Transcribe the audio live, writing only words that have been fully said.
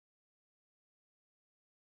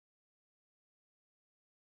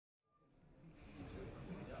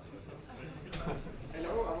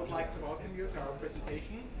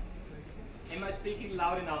presentation. Am I speaking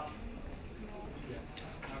loud enough?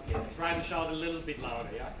 Okay, try to shout a little bit louder,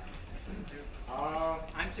 yeah?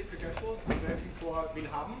 I'm Siegfried Göschl, I'm working for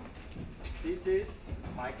Willhaben. This is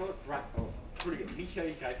Michael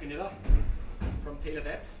Greifeneder from Tailored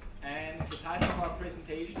Apps, and the title of our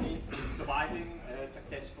presentation is Surviving a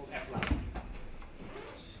Successful App Launch.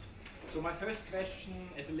 So my first question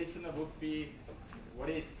as a listener would be, what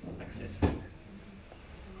is successful?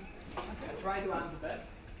 I try to answer that.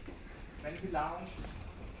 When we launched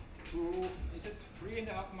is it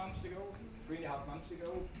 3.5 months ago? 3.5 months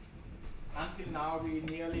ago. Until now we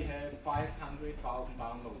nearly have 500,000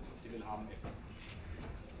 downloads of the Willhaben app.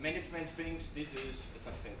 Management thinks this is a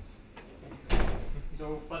success.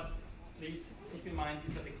 So, but please keep in mind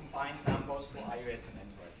these are the combined numbers for iOS and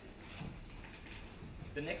Android.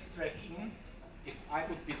 The next question, if I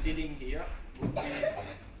would be sitting here, would be,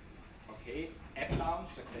 okay, app launch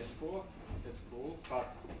successful, that's cool,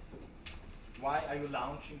 but why are you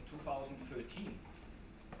launching 2013?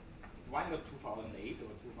 Why not 2008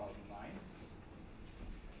 or 2009?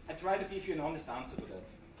 I try to give you an honest answer to that.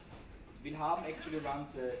 Willhaben actually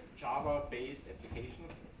runs a Java-based application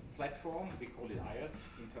platform. We call it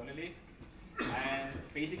IRT internally. And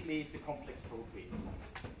basically it's a complex code base.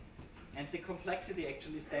 And the complexity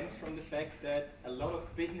actually stems from the fact that a lot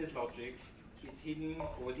of business logic is hidden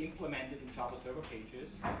or is implemented in Java server pages,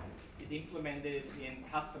 is implemented in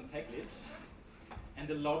custom taglibs, and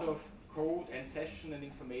a lot of code and session and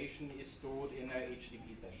information is stored in a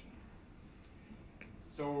HTTP session.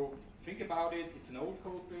 So think about it, it's an old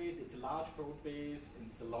code base, it's a large code base,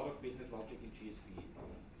 and it's a lot of business logic in GSP.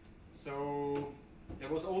 So there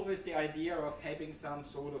was always the idea of having some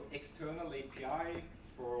sort of external API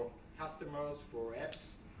for customers, for apps,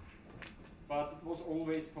 but it was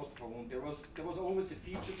always postponed. There was always a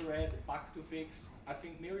feature to add, a bug to fix. I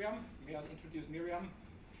think Miriam introduced Miriam.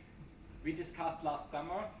 We discussed last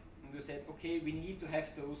summer, and we said, okay, we need to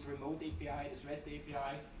have those remote API, this REST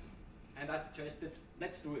API, and I suggested,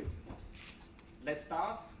 let's do it. Let's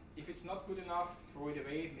start. If it's not good enough, throw it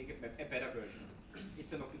away, make a better version.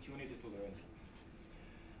 It's an opportunity to learn.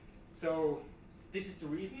 So this is the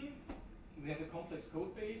reason. We have a complex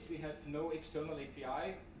code base, we have no external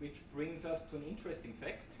API, which brings us to an interesting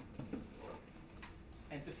fact.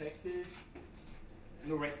 And the fact is,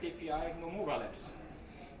 no REST API, no mobile apps.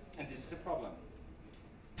 And this is a problem.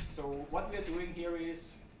 So what we are doing here is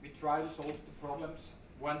we try to solve the problems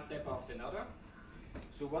one step after another.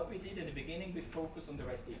 So what we did at the beginning, we focused on the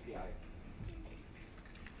REST API.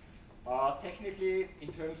 Technically,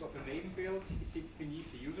 in terms of a Maven build, it sits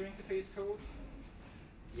beneath the user interface code.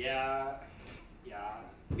 Yeah,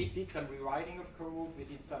 we did some rewriting of code, we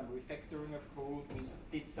did some refactoring of code, we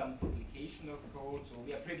did some duplication of code, so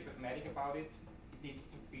we are pretty pragmatic about it. It needs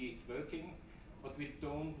to be working, but we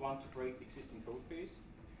don't want to break the existing code base.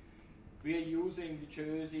 We are using the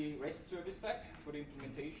Jersey REST service stack for the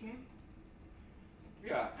implementation.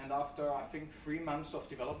 Yeah, and after I think 3 months of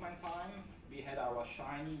development time, we had our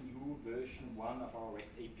shiny new version 1 of our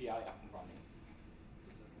REST API up and running.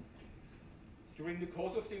 During the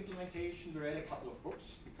course of the implementation, we read a couple of books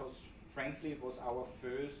because, frankly, it was our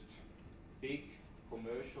first big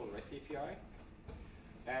commercial REST API.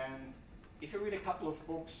 And if you read a couple of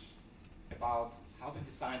books about how to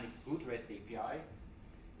design a good REST API,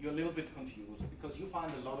 you're a little bit confused because you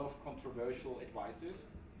find a lot of controversial advices.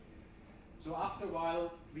 So after a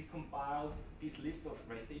while, we compiled this list of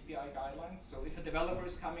REST API guidelines. So if a developer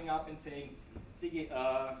is coming up and saying, Sigi,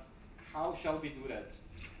 how shall we do that?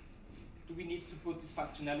 Do we need to put this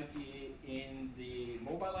functionality in the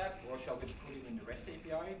mobile app, or shall we put it in the REST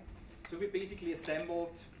API? So we basically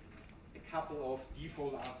assembled a couple of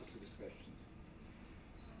default answers to this question.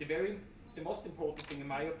 The most important thing, in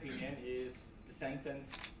my opinion, is the sentence,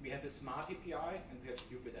 we have a smart API and we have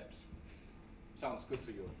stupid apps. Sounds good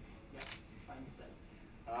to you? Yeah, fine with that.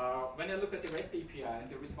 When I look at the REST API and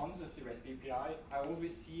the responses of the REST API, I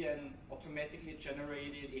always see an automatically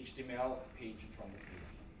generated HTML page in front of me.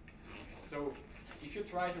 So if you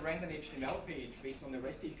try to render an HTML page based on the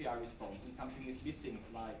REST API response and something is missing,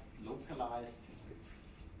 like localized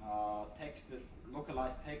text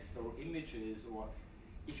or images, or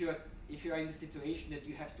if you are in the situation that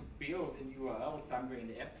you have to build an URL somewhere in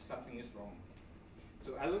the app, something is wrong.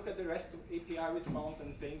 So I look at the REST API response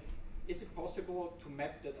and think, is it possible to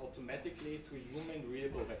map that automatically to a human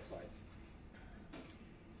readable website?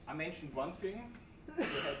 I mentioned one thing, we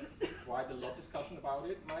had quite a lot of discussion about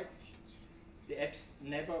it, Mike. The app's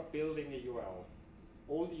never building a URL.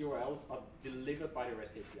 All the URLs are delivered by the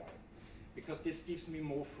REST API. Because this gives me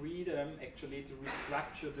more freedom actually to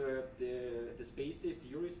restructure the spaces, the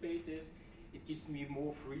URI spaces, it gives me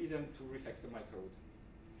more freedom to refactor my code.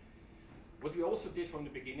 What we also did from the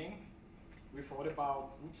beginning, we thought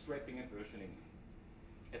about bootstrapping and versioning.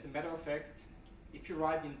 As a matter of fact, if you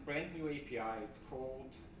write in brand new API, it's called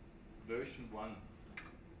version 1.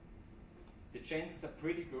 The chances are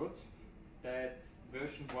pretty good that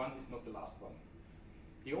version 1 is not the last one.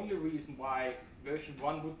 The only reason why version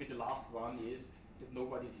 1 would be the last one is that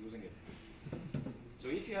nobody's using it. So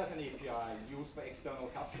if you have an API used by external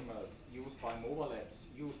customers, used by mobile apps,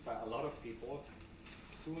 used by a lot of people,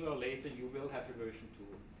 sooner or later you will have a version 2.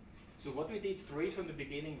 So what we did straight from the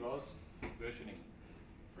beginning was versioning.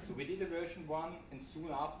 So we did a version 1, and soon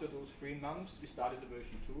after those 3 months we started the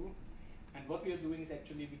version 2. And what we are doing is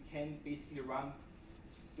actually we can basically run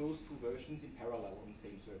those 2 versions in parallel on the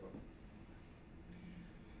same server.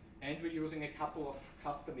 And we're using a couple of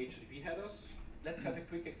custom HTTP headers. Let's have a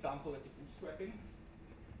quick example at the bootstrapping.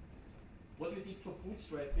 What we did for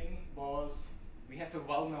bootstrapping was we have a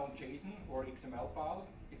well-known JSON or XML file.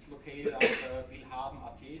 It's located under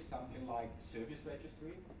willhaben.at, something like service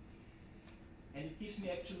registry. And it gives me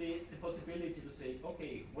actually the possibility to say,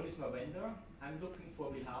 okay, what is my vendor? I'm looking for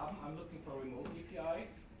willhaben, I'm looking for a remote API.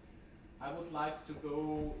 I would like to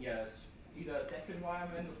go, yes, either a dev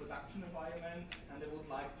environment or production environment, and I would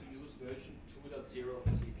like to use version 2.0 of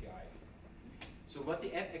this API. So what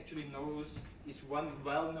the app actually knows is one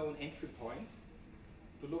well-known entry point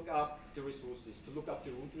to look up the resources, to look up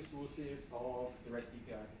the root resources of the REST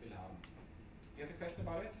API of willhaben. You have a question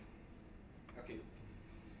about it? Okay.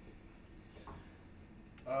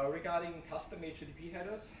 Regarding custom HTTP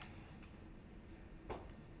headers,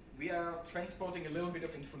 we are transporting a little bit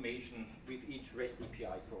of information with each REST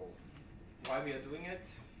API call. Why we are doing it?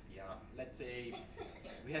 Yeah, let's say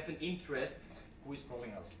we have an interest who is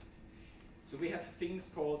calling us. So we have things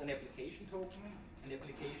called an application token. An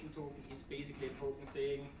application token is basically a token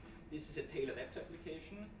saying this is a tailored apps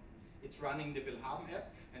application. It's running the willhaben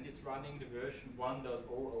app, and it's running the version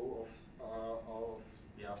 1.00 of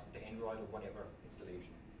the Android or whatever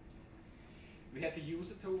installation. We have a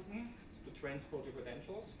user token to transport the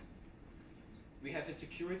credentials. We have a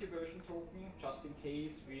security version token, just in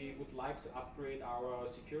case we would like to upgrade our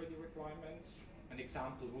security requirements. An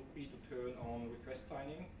example would be to turn on request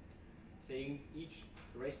signing, saying each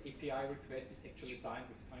REST API request is actually signed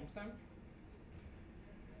with a timestamp.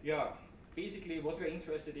 Yeah, basically what we're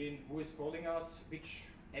interested in, who is calling us, which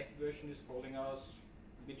app version is calling us,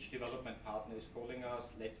 which development partner is calling us,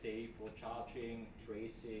 let's say for charging,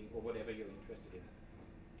 tracing, or whatever you're interested in.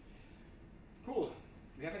 Cool,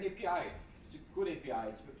 we have an API. It's a good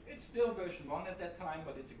API. It's still version 1 at that time,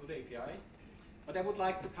 but it's a good API. But I would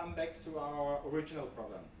like to come back to our original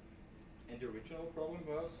problem. And the original problem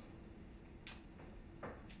was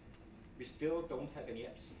we still don't have any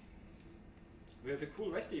apps. We have a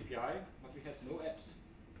cool REST API, but we have no apps.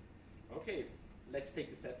 Okay, let's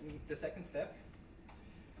take the second step.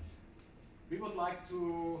 We would like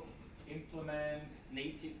to implement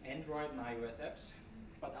native Android and iOS apps,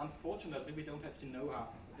 but unfortunately we don't have the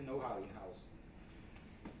know-how in-house.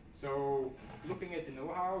 So looking at the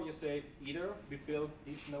know-how, you say either we build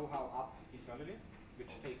this know-how up internally, which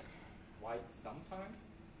takes quite some time.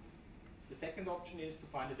 The second option is to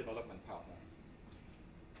find a development partner.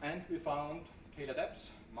 And we found Tailored Apps,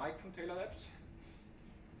 Mike from Tailored Apps.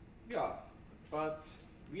 Yeah, but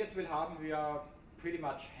we at willhaben, we are pretty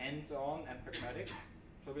much hands-on and pragmatic.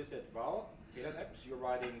 So we said, well, Tailored Apps, you're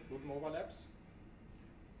writing good mobile apps.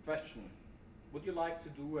 Question, would you like to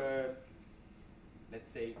do a,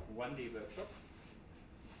 let's say, one-day workshop?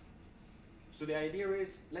 So the idea is,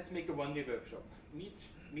 let's make a one-day workshop. Meet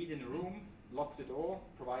in a room, lock the door,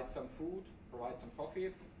 provide some food, provide some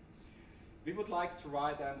coffee. We would like to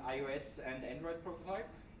write an iOS and Android prototype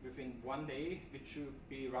within 1 day, which should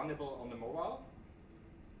be runnable on the mobile.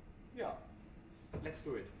 Yeah, let's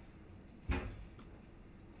do it.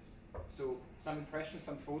 So some impressions,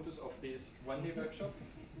 some photos of this one-day workshop.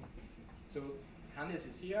 So Hannes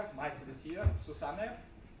is here, Michael is here, Susanne,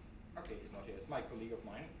 okay, he's not here, it's my colleague of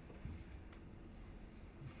mine.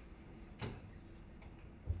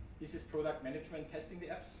 This is product management testing the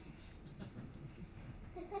apps.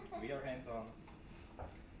 We are hands-on.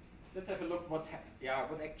 Let's have a look what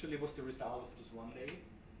actually was the result of this one day.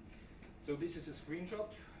 So this is a screenshot.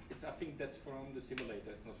 I think that's from the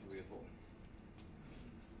simulator, it's not real.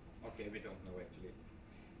 Okay, we don't know actually.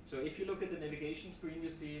 So if you look at the navigation screen,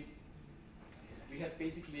 you see we have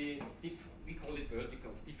basically, we call it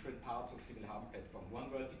verticals, different parts of the willhaben platform.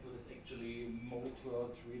 One vertical is actually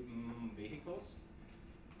motor-driven vehicles.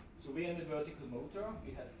 So we're in the vertical motor,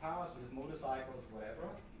 we have cars, we have motorcycles,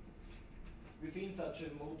 whatever. Within such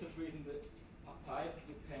a motor-driven type,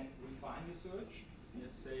 you can refine your search.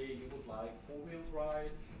 Let's say you would like four-wheel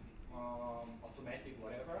drive, automatic,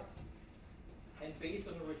 whatever. And based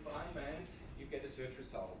on the refinement, you get a search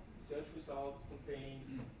result. The search result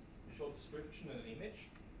contains a short description and an image.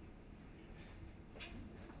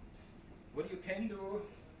 What you can do,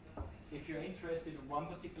 if you're interested in one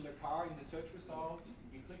particular car in the search result,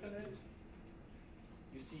 you click on it.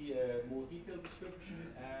 You see a more detailed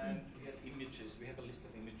description, and we have images. We have a list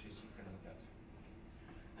of images you can look at.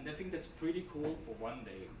 And I think that's pretty cool for one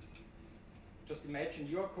day. Just imagine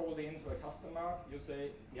you're called in to a customer, you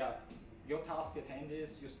say, yeah, your task at hand is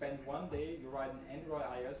you spend one day, you write an Android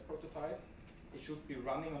iOS prototype. It should be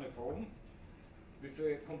running on a phone with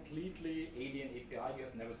a completely alien API you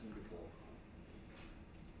have never seen before.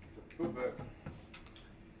 Good work.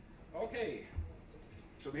 Okay,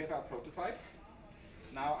 so we have our prototype.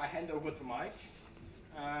 Now I hand over to Mike.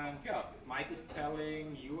 And yeah, Mike is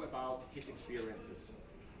telling you about his experiences.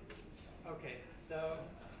 Okay, so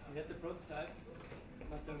we had the prototype,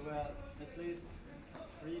 but there were at least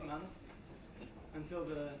 3 months until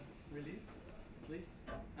the release, at least.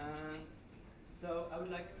 And so I would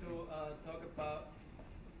like to talk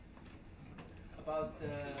about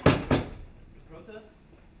the process.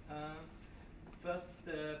 First,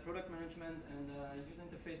 the product management and user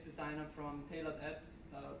interface designer from Tailored Apps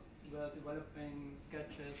were developing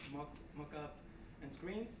sketches, mock-up, and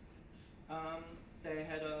screens. They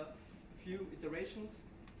had a few iterations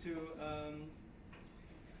to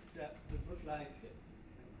that would look like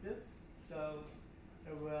this. So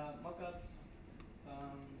there were mock-ups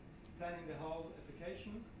planning the whole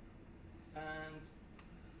application, and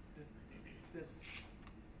this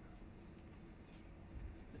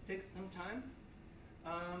takes some time.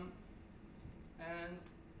 And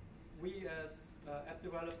we as app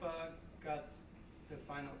developer got the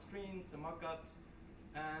final screens, the mock-ups,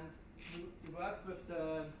 and we worked with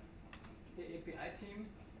the API team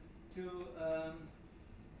to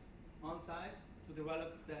on-site to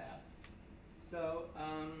develop the app. So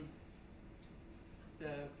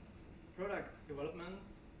the product development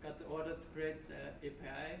got the order to create the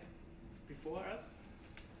API before us,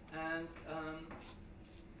 and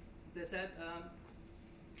they said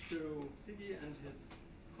to Sigi and his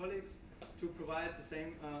colleagues to provide the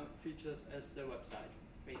same features as the website,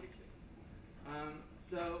 basically.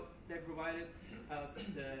 So they provided us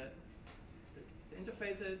the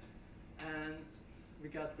interfaces, and we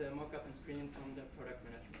got the mock-up and screen from the product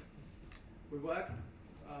management. We worked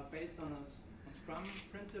based on Scrum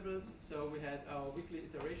principles, so we had our weekly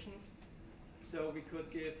iterations, so we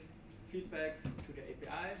could give feedback to the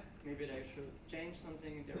API. Maybe they should change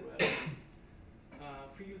something, there were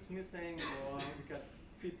fields missing, or we got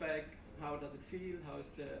feedback, how does it feel, how is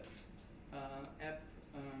the app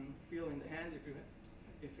feel in the hand.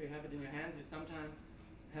 If you have it in your hand, you sometimes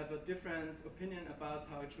have a different opinion about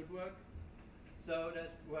how it should work. So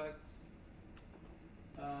that works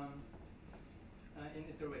in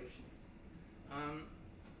iterations.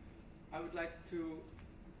 I would like to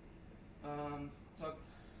talk,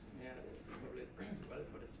 yeah, probably too well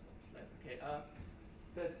for this slide. Okay,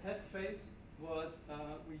 the test phase was,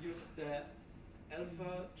 we used the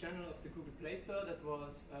alpha channel of the Google Play Store that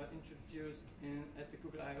was introduced at the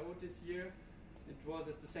Google I/O this year. It was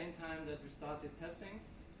at the same time that we started testing.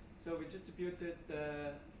 So we distributed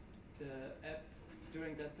the app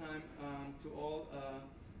during that time to all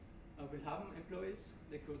Willhaben employees.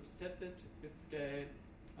 They could test it if they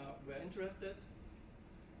were interested.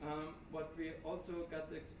 What we also we've got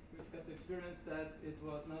the experience that it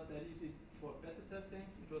was not that easy for beta testing.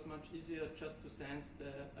 It was much easier just to send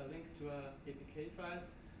a link to a APK file,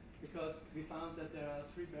 because we found that there are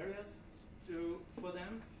 3 barriers for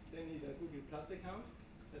them. They need a Google Plus account.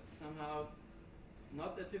 That's somehow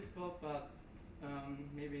not that difficult, but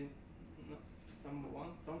maybe some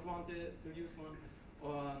don't want to use one.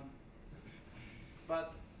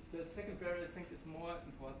 But the second barrier, I think, is more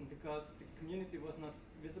important, because the community was not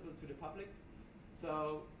visible to the public.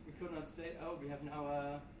 So we could not say, oh, we have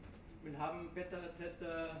now we'll have a beta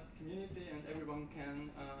tester community and everyone can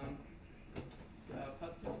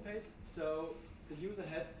participate. So the user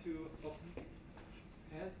had to opt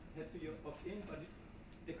in, but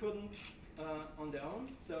they couldn't on their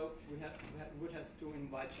own. So we would have to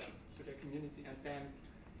invite them to the community, and then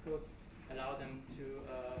could allow them to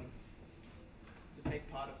take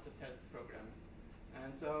part of the test program.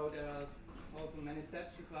 And so there are also many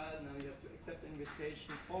steps required. Now you have to accept the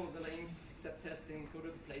invitation, follow the link, accept testing, go to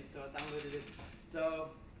the Play Store, download it.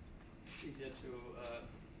 So it's easier to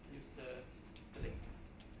use the link.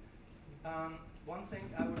 One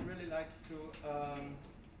thing I would really like to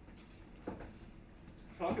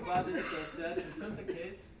talk about is the search and filter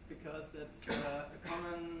case, because that's a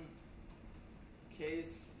common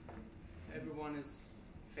case everyone is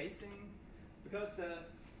facing. Because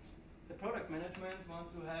the product management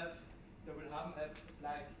want to have, they will have a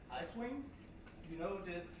like Icewing. You know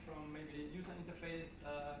this from maybe user interface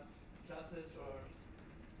classes, or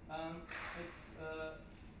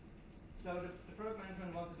so the product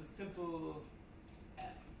management wanted a simple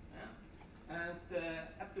app, yeah? And the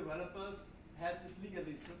app developers had this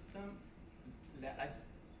legacy system,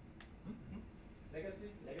 legacy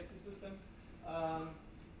system,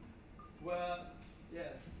 where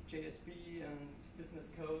yes, JSP and business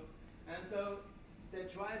code, and so they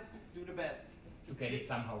tried to do the best to get it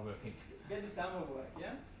somehow working.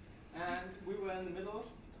 Yeah. And we were in the middle,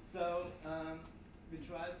 so we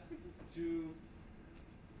tried to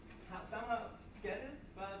somehow get it,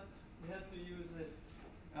 but we had to use it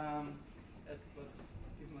as it was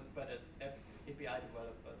given us by the API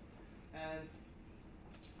developers. And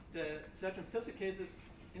the search and filter case is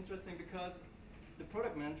interesting because the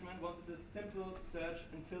product management wanted a simple search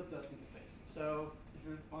and filter interface. So if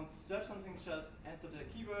you want to search something, just enter the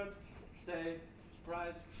keyword, say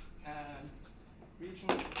price and region,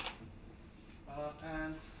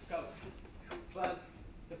 and go. But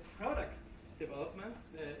the product development,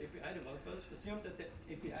 the API developers, assumed that the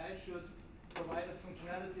API should provide a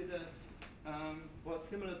functionality that was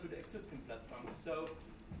similar to the existing platform. So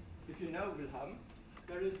if you know Wilhelm,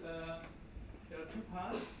 there are two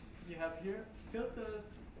parts. You have here filters,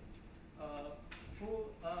 full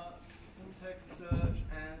text search,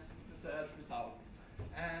 and the search result.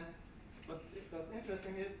 And what's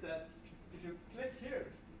interesting is that if you click here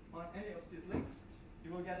on any of these links,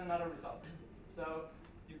 you will get another result. So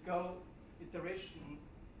you go iterations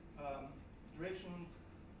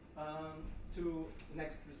to the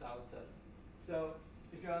next result set. So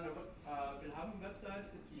if you're on the Wilhelm website,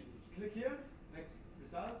 it's easy. Click here, next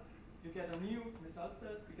result. You get a new result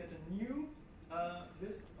set. You get a new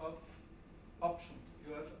list of options.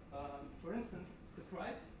 You have, for instance, the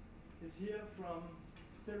price is here from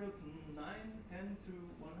 0 to 9, 10 to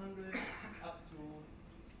 100, up to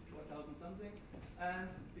 4,000 something. And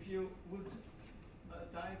if you would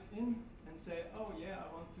dive in and say, oh yeah, I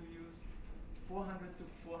want to use 400 to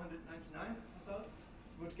 499 results,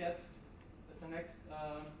 you would get the next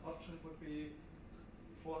option would be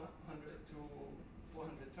 400 to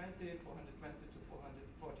 420, 420 to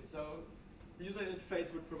 440. So the user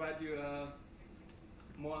interface would provide you a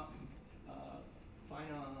more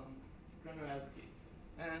finer granularity.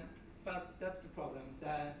 But that's the problem,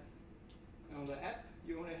 that on the app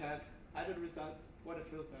you only have either the result or the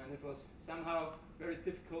filter, and it was somehow very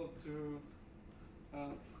difficult to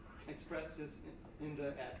express this in the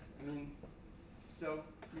app. I mean, so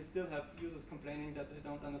we still have users complaining that they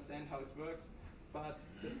don't understand how it works, but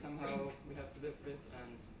that somehow we have to live with,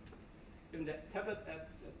 and in the tablet app,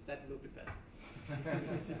 that will be better.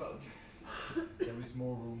 We see both. There is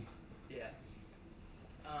more room. Yeah.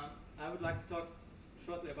 I would like to talk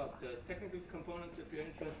shortly about the technical components if you're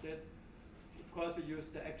interested. Of course, we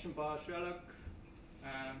used the action bar Sherlock.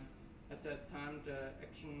 At that time, the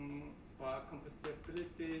action bar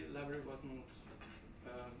compatibility library wasn't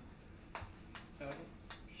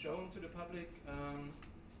shown to the public.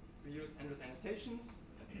 We used Android annotations.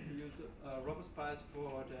 We used RoboSpice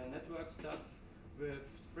for the network stuff with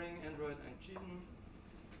Spring, Android, and JSON.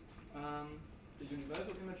 The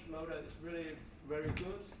universal image loader is really very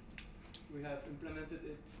good. We have implemented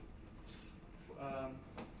it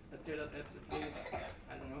at tailored apps at least,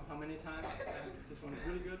 I don't know how many times. This one is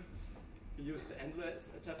really good. We use the Endless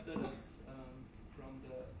adapter that's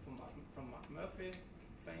from Mark Murphy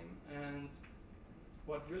fame. And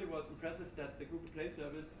what really was impressive that the Google Play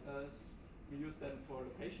service, we use that for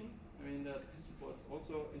location. I mean, that was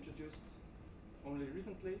also introduced only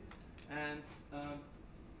recently. And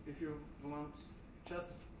if you want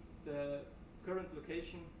just the current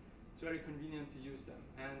location, it's very convenient to use them.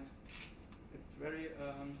 And it's very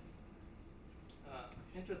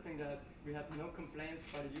interesting that we have no complaints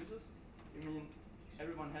by the users. I mean,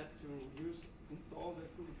 everyone has to install the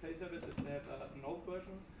Google Play service if they have an old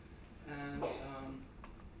version, and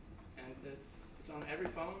it's on every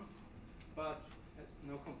phone, but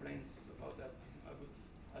no complaints about that.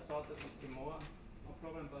 I thought that would be more a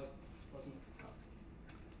problem, but it wasn't enough.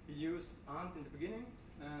 We used Ant in the beginning,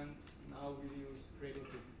 and now we use Gradle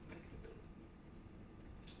to make the build.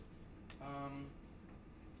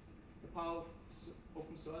 The power of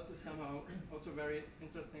open source is somehow also very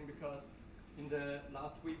interesting, because in the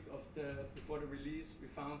last week before the release, we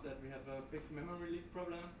found that we have a big memory leak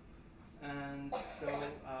problem, and so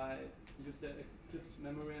I use the Eclipse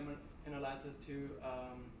memory analyzer to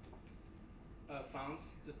found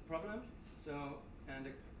the problem. So, and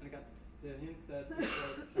I got the hint that it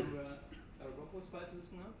was somewhere a RoboSpice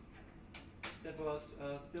listener that was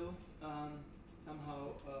still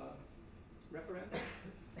somehow referenced.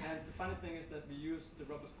 And the funny thing is that we used the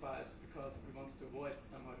RoboSpice because we wanted to avoid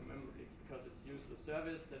somehow the memory leaks, because it's used a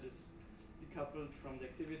service that is decoupled from the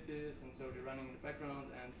activities, and so they're running in the background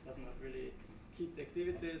and does not really keep the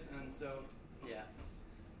activities, and so yeah.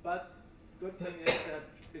 But good thing is that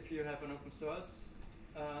if you have an open source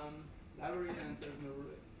library and there's no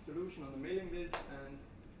solution on the mailing list, and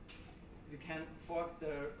you can fork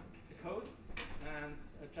the code, and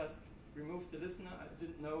I just removed the listener. I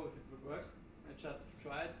didn't know if it would work. I just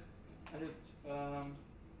tried, and it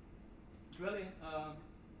really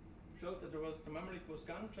showed that there was the memory leak was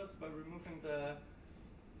gone just by removing the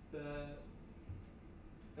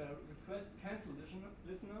request cancel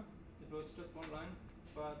listener. It was just one line,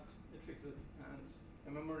 but it fixed it, and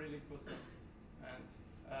the memory leak was gone. And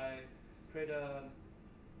I created a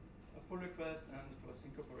pull request, and it was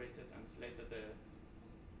incorporated, and later they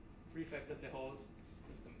refactored the whole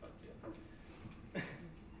system. But yeah.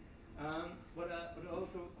 What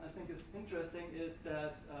also I think is interesting is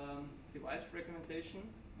that device fragmentation.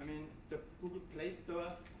 I mean, the Google Play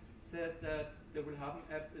Store says that the Willhaben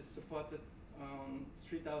app is supported on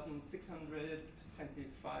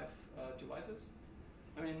 3,625 devices.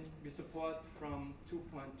 I mean, we support from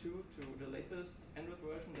 2.2 to the latest Android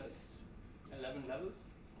version, that's 11 levels.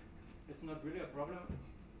 It's not really a problem.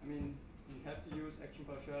 I mean, you have to use Action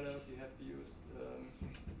Pauschale, you have to use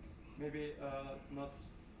maybe not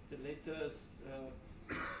the latest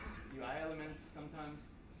UI elements sometimes,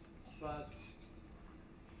 but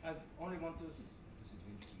I only want to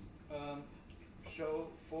show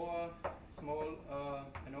 4 small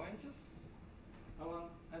annoyances. I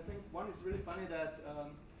think one is really funny that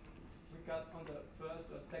we got on the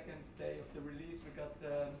first or second day of the release, we got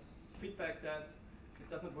feedback that it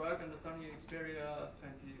does not work on the Sony Xperia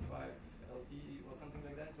 25 LD or something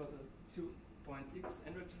like that. It was a 2.x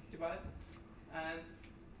Android device, and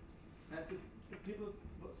the people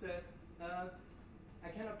said, I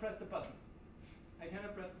cannot press the button. I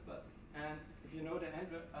cannot press the button. And if you know the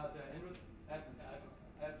Android app and the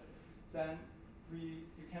iPhone app, then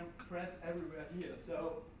you can press everywhere here.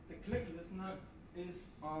 So the click listener is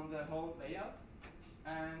on the whole layout,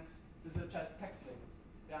 and these are just text labels.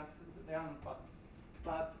 They aren't buttons.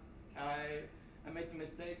 But I made the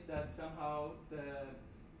mistake that somehow the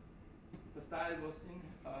style was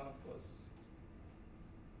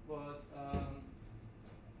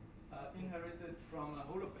inherited from a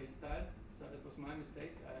holobase style. So that was my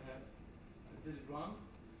mistake. I did it wrong.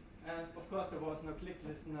 And of course, there was no click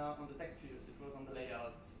listener on the text views. It was on the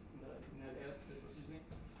layout, in the layout that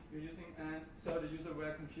we're using, and so the user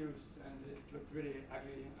were confused, and it looked really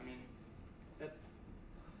ugly. I mean, it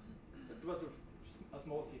was a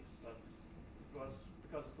small fix, but it was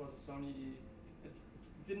because it was a Sony. It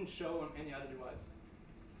didn't show on any other device.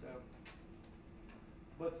 So,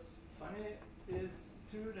 what's funny is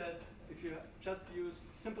too that if you just use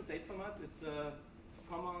simple date format, it's a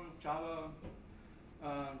common Java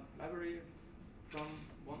library from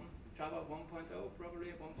Java 1.0, probably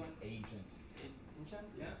 1.0. Ancient,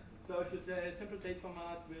 yeah. So if you say simple date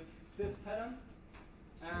format with this pattern,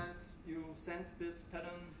 and you send this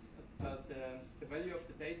pattern, the value of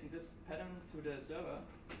the date in this pattern to the server,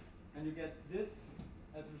 and you get this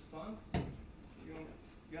as a response,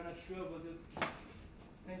 you're not sure what you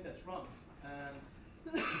think that's wrong, and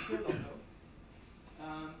you still don't know.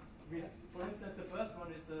 For instance, the first one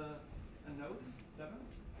is a Note 7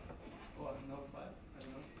 or Note 5, I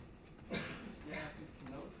don't know. Yeah, I think it's a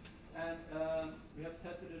Note. And we have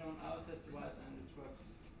tested it on our test device, and it works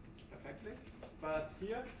perfectly. But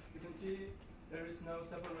here you can see there is no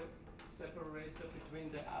separator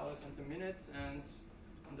between the hours and the minutes, and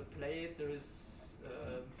on the plate there is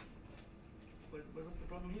what was the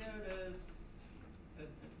problem here?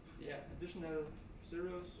 There's additional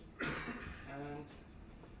zeros, and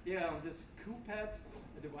on this QPad,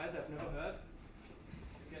 a device I've never heard,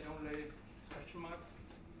 you get only question marks.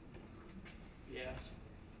 Yeah,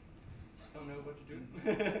 don't know what to do with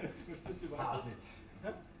this device. Pause it.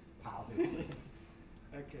 Huh? Pause it.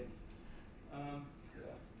 Okay.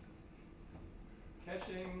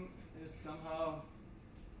 Caching is somehow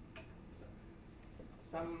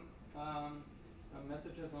some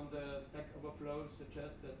messages on the Stack Overflow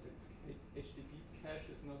suggest that the HTTP cache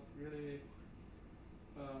is not really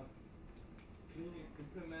cleanly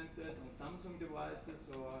implemented on Samsung devices,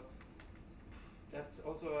 or that's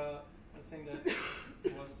also a thing that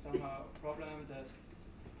was somehow a problem, that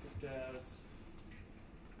with there's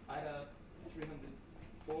either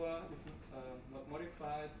 304 not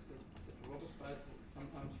modified, the robust byte will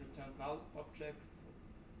sometimes return null object.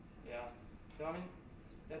 Yeah, so I mean,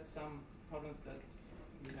 that's some problems that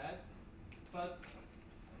we had. But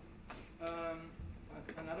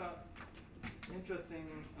another interesting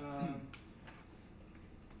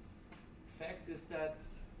fact is that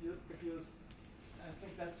I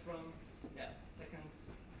think that's from 2nd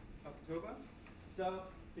October. So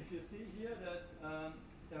if you see here that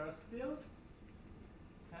there are still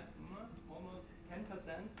almost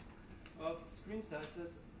 10% of screen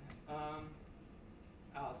sizes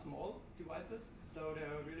are small devices, so they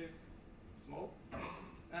are really small,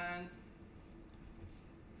 and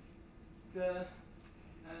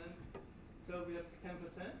so we have 10%,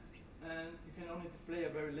 and you can only display a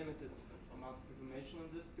very limited amount of information on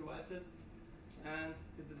these devices, and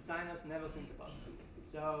the designers never think about it.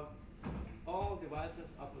 So all devices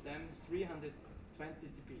are for them 320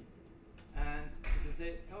 dB, and if you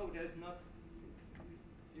say, oh, there's not,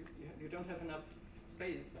 you don't have enough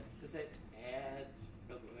space, they say, it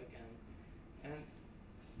will work, and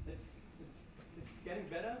it's getting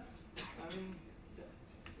better. I mean,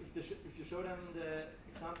 if you show them the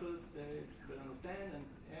examples, they will understand, and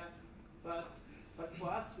but for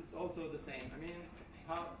us it's also the same. I mean,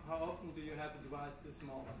 how often do you have a device this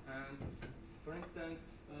small? And for instance,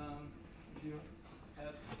 if you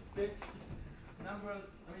have big numbers,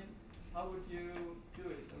 I mean, how would you do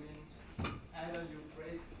it? I mean, either you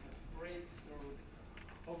breaks or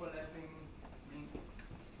overlapping. I mean,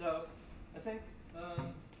 so I think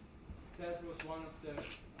that was one of the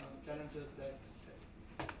challenges that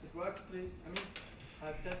it works. At least, I mean,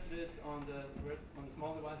 I've tested it on the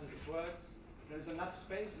small devices. It works. There's enough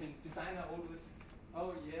space. I mean, designer always,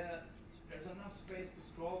 oh yeah, there's enough space to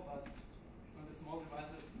scroll, but on the small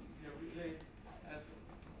devices, you really have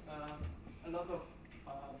a lot of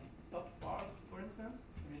top bars, for instance.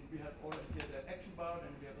 I mean, we have already here the action bar,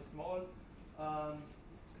 and we have a small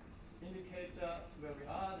indicator where we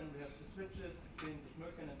are, and we have the switches between the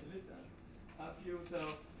Schmöken and the list view.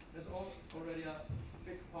 So there's already a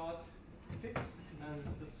big part fixed, and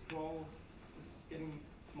the scroll is getting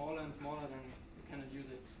smaller and smaller, then you cannot use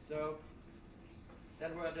it. So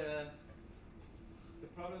that were the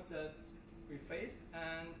problems that we faced,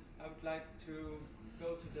 and I would like to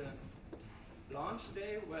go to the launch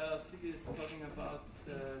day where Sigi is talking about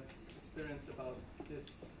the experience about this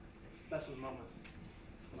special moment.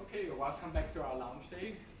 Okay, welcome back to our launch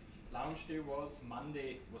day. Launch day was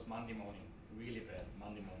Monday morning, really bad,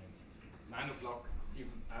 Monday morning. 9 o'clock, it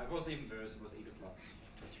was even worse, it was 8 o'clock.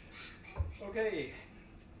 Okay,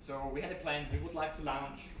 so we had a plan, we would like to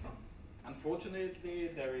launch. Unfortunately,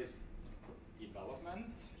 there is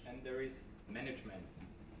development and there is management,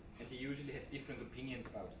 and they usually have different opinions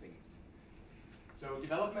about things. So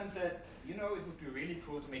development said, you know, it would be really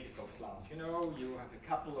cool to make a soft launch. You know, you have a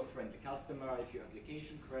couple of friendly customers, if your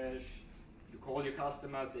application crash, you call your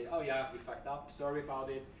customer, say, oh yeah, we fucked up, sorry about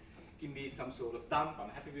it, give me some sort of dump, I'm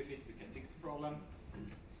happy with it, we can fix the problem.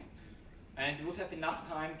 And you would have enough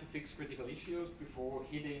time to fix critical issues before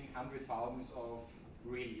hitting hundreds of thousands of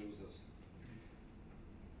real users.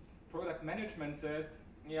 Product management said,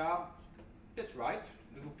 yeah, that's right,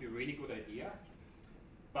 that would be a really good idea,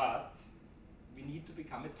 but we need to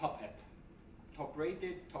become a top app. Top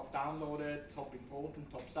rated, top downloaded, top important,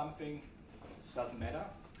 top something, doesn't matter.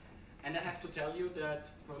 And I have to tell you that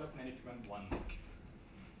product management won.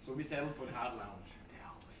 So we settled for the hard launch.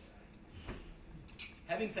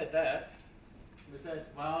 Having said that, we said,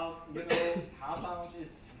 well, you know, hard launch is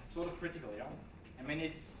sort of critical, yeah? I mean,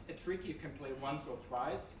 it's a trick you can play once or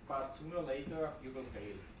twice, but sooner or later you will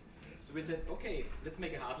fail. So we said, okay, let's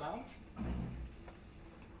make a hard launch.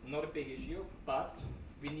 Not a big issue, but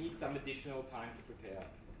we need some additional time to prepare.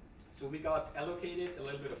 So we got allocated a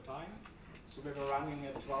little bit of time. So we were running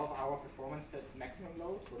a 12-hour performance test maximum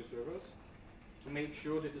load for the servers to make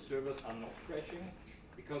sure that the servers are not crashing,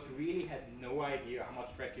 because we really had no idea how much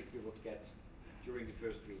traffic we would get during the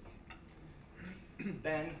first week.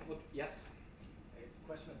 Then, yes? A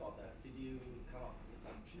question about that. Did you come up with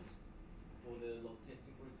assumptions for the load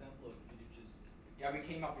testing, for example, or did you just... Yeah, we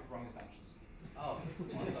came up with wrong assumptions. Oh,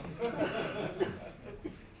 awesome.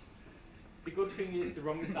 The good thing is the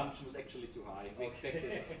wrong assumption was actually too high. We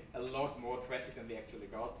expected a lot more traffic than we actually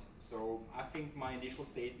got. So I think my initial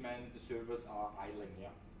statement, the servers are idling, yeah.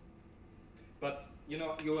 But you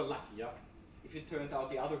know, you're lucky, yeah. If it turns out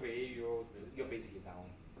the other way, you're basically down.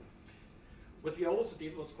 What we also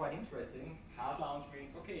did was quite interesting. Hard launch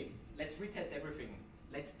means, okay, let's retest everything.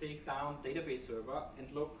 Let's take down database server and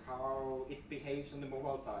look how it behaves on the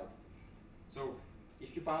mobile side. So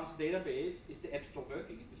If you bounce the database, is the app still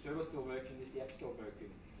working? Is the server still working? Is the app still working?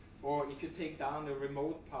 Or if you take down a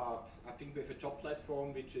remote part, I think we have a job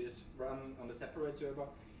platform which is run on a separate server.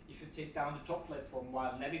 If you take down the job platform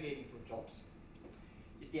while navigating through jobs,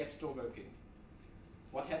 is the app still working?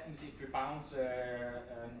 What happens if we bounce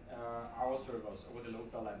our servers over the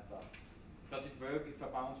load balancer? Does it work if I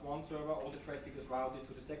bounce one server, all the traffic is routed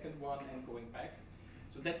to the second one and going back?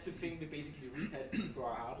 So that's the thing we basically retested for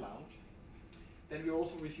our hard launch. Then we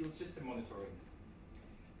also reviewed system monitoring.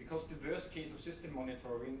 Because the worst case of system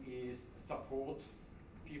monitoring is support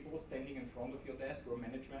people standing in front of your desk or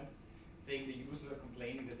management saying the users are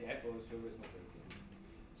complaining that the app or the server is not working.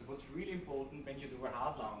 So what's really important when you do a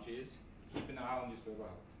hard launch is keep an eye on your server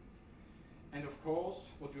health. And of course,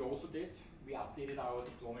 what we also did, we updated our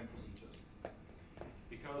deployment procedures.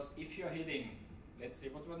 Because if you're hitting, let's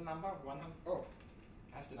say, what's the number? 100, oh,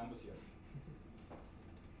 I have the numbers here.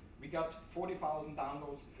 We got 40,000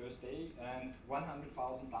 downloads the first day and 100,000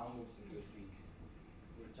 downloads the first week.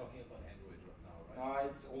 We're talking about Android right now,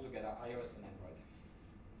 right? It's all together, iOS and Android.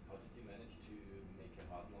 How did you manage to make a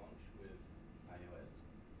hard launch with iOS?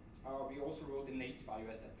 We also wrote a native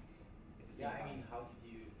iOS app at the same time. I mean, how did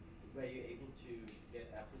you, were you able to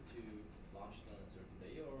get Apple to launch it on a certain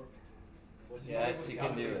day, or was it? Yes, you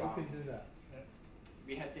can do it. You can do that. Yeah.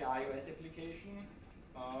 We had the iOS application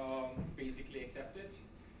basically accepted,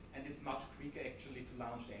 and it's much quicker actually to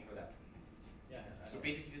launch the Android app. Yeah. So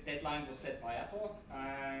basically the deadline was set by Apple,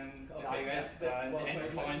 and the Okay, iOS and the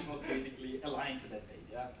Android my client was basically aligned to that date.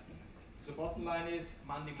 Yeah. So bottom line is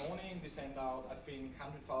Monday morning we sent out I think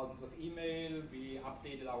 100,000 of email. We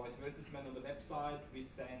updated our advertisement on the website. We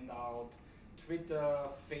sent out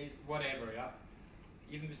Twitter, Facebook, whatever. Yeah.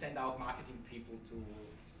 Even we send out marketing people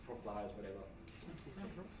for flyers, whatever.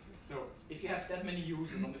 So if you have that many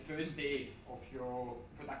users on the first day of your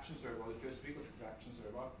production server, or the first week of your production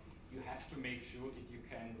server, you have to make sure that you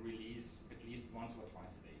can release at least once or twice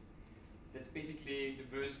a day. That's basically the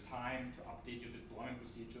worst time to update your deployment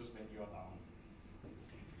procedures when you are down.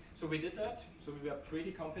 So we did that. So we were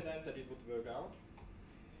pretty confident that it would work out.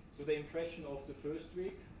 So the impression of the first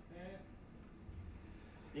week,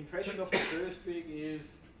 is,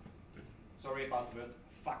 sorry about the word,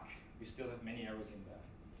 fuck, we still have many errors in there.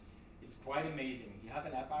 It's quite amazing. You have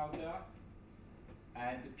an app out there,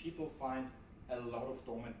 and the people find a lot of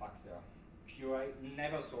dormant bugs there. QA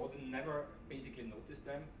never saw them, never basically noticed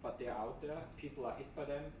them, but they're out there. People are hit by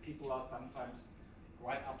them. People are sometimes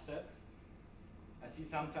quite upset. I see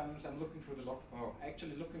sometimes I'm looking for the log,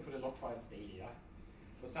 actually looking for the log files daily. Yeah?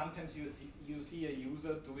 So sometimes you see a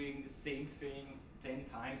user doing the same thing 10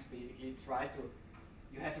 times, basically.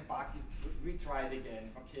 You have a bug, you retry it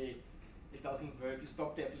again. Okay, it doesn't work. You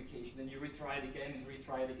stop the application, then you retry it again,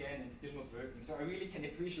 and still not working. So I really can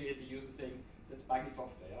appreciate the user saying that's buggy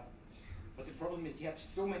software. Yeah? But the problem is you have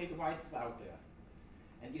so many devices out there,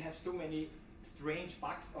 and you have so many strange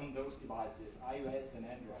bugs on those devices, iOS and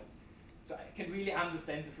Android. So I can really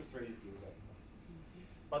understand the frustrated user.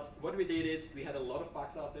 But what we did is we had a lot of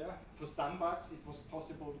bugs out there. For some bugs, it was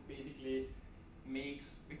possible to basically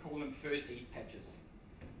we call them first aid patches.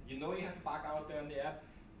 You know you have a bug out there in the app,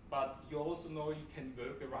 but you also know you can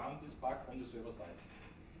work around this bug on the server side.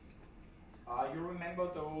 You remember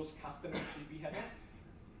those custom HTTP headers?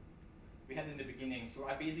 We had in the beginning, so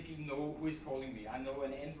I basically know who is calling me. I know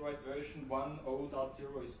an Android version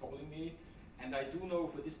 1.0.0 is calling me, and I do know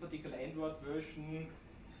for this particular Android version,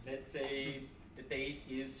 let's say the date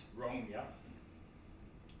is wrong, yeah?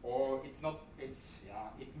 Or it's not, it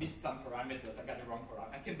missed some parameters, I got the wrong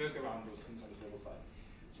parameter. I can work around those things on the server side.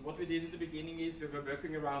 So what we did in the beginning is we were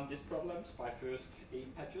working around these problems by first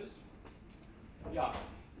aid patches. Yeah,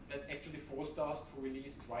 that actually forced us to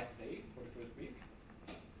release twice a day for the first week.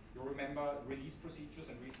 You remember release procedures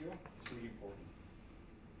and review, it's really important.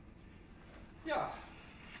 Yeah,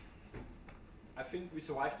 I think we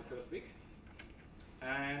survived the first week.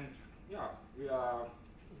 And yeah, we are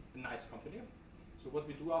a nice company. So what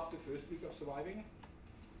we do after the first week of surviving,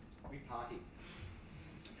 we party.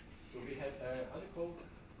 So we had, how's it called?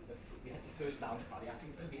 We had the first launch party. I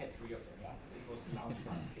think we had 3 of them, yeah? It was the launch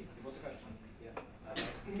party. Okay, it was a question. Yeah.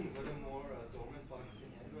 Were there more dormant bugs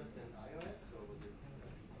in Android than iOS, or was it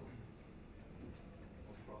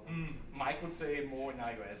problems? Mike would say more in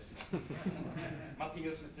iOS.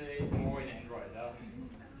 Matthias would say more in Android.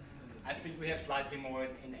 I think we have slightly more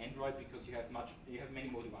in Android because you have many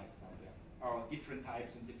more devices out there, or different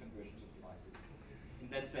types and different versions of devices. In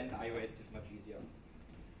that sense, iOS is much easier.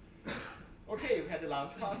 Okay, we had a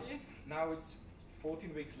launch party. Now it's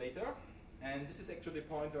 14 weeks later, and this is actually the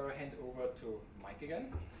point where I hand over to Mike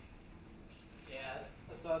again. Yeah,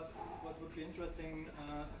 I thought what would be be interesting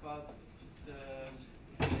about the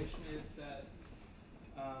installation is that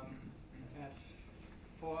we have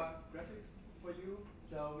 4 graphics for you.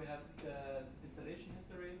 So we have the installation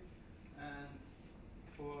history, and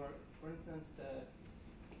for instance, it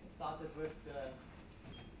started with the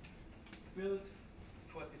build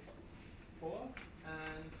 44,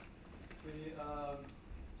 and we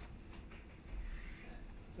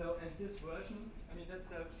and this version, I mean that's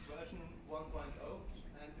the version 1.0,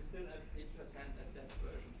 and we still have 8% at that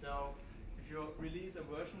version. So if you release a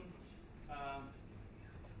version,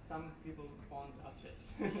 some people won't update.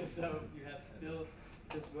 So you have still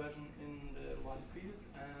this version in the one field,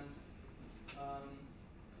 and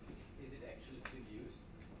is it actually still used?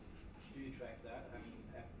 Do you track that? I mean,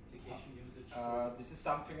 application usage? This is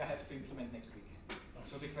something I have to implement next week.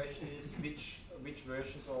 So the question is which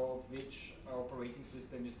versions of which operating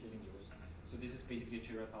system is still in use. So this is basically a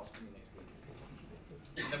Jira task for me next week.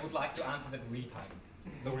 And I would like to answer that real time.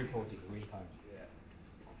 No reporting, real time.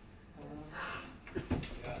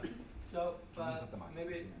 So, but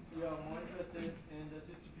maybe you are more interested in the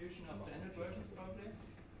distribution of the Android versions probably.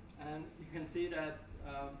 And you can see that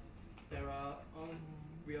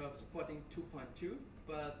we are supporting 2.2,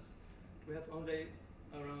 but we have only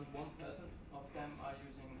around 1% of them are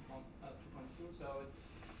using 2.2, so it's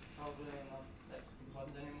probably not that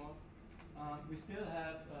important anymore. We still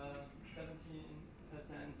have 17%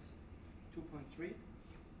 2.3,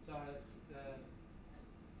 so it's the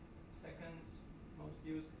second most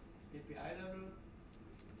used API level,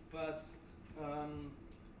 but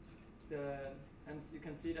and you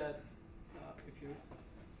can see that if you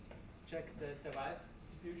check the device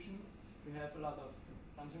distribution, we have a lot of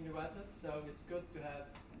Samsung devices, so it's good to have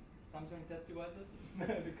Samsung test devices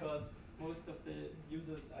because most of the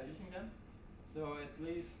users are using them. So at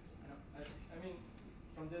least, I mean,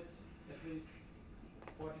 from this, at least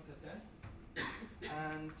 40%.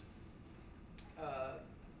 And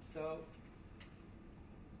so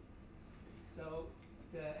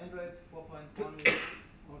the Android 4.1 is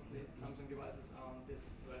mostly Samsung devices on this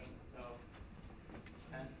version. So,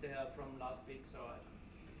 and they are from last week, so it's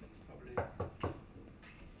probably.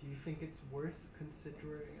 Do you think it's worth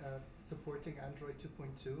considering supporting Android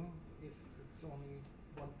 2.2 if it's only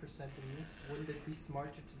 1% in use? Wouldn't it be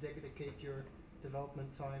smarter to dedicate your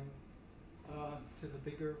development time to the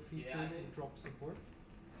bigger features and drop support?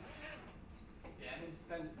 Yeah, I mean,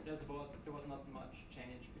 there was not much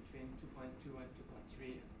change between 2.2 and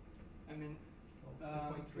 2.3. I mean,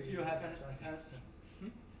 if you have an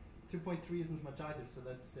 2.3 isn't much either, so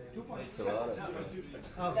that's 2.3. It's a lot of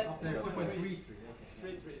up there 2.33. Okay.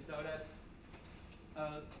 3.3, so that's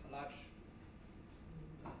a large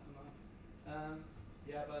amount.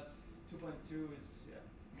 Yeah, but 2.2 is, I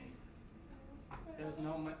mean, there's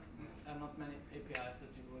not many APIs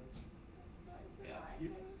that you would,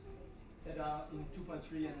 that are in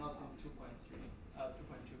 2.3 and not in 2.2,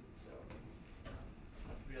 so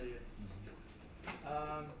not really it.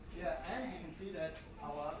 Yeah, and you can see that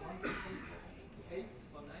our 1.8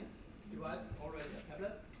 or 9 device is already a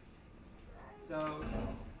tablet. So,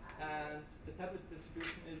 and the tablet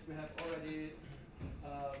distribution is we have already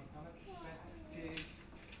how much?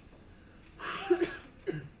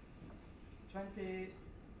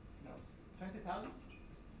 20,000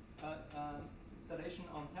 installation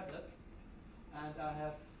on tablets, and I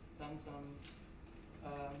have done some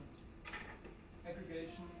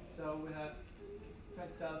aggregation. So we have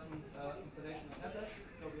 20,000 installation on tablets.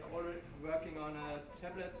 So we are already working on a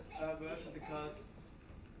tablet version because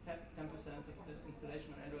 10% of the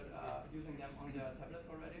installation on Android are using them on their tablet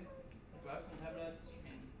already. It works on tablets. I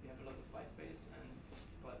mean, we have a lot of white space,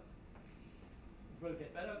 but it will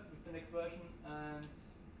get better with the next version. And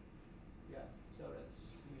yeah, so that's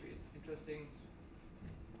maybe interesting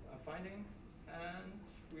finding. And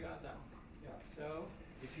we are done. Yeah. So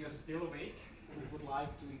if you're still awake, we would like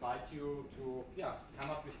to invite you to come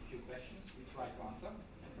up with a few questions we try to answer.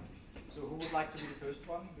 So who would like to be the first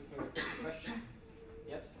one with a question?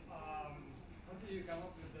 Yes? How did you come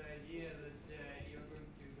up with the idea that you're going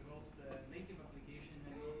to develop the native application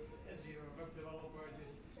and as you're a web developer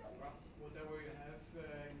just wrap whatever you have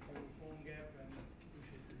into PhoneGap and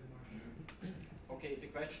push it to the market? Okay, the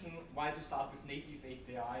question, why to start with native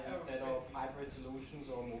API instead of hybrid solutions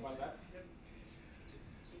or mobile web? Yep.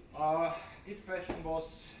 This question was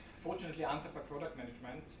fortunately answered by product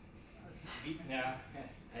management. Hey,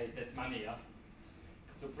 that's money, yeah?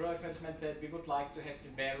 So product management said we would like to have the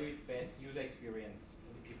very best user experience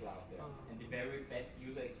for the people out there. And the very best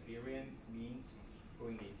user experience means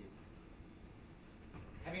going native.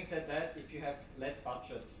 Having said that, if you have less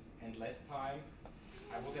budget and less time,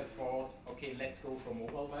 I would have thought, okay, let's go for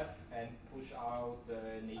mobile web and push out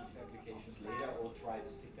the native applications later, or try to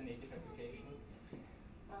stick the native application.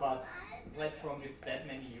 But platform with that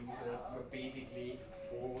many users, you're basically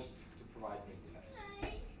forced to provide native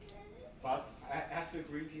apps. But I have to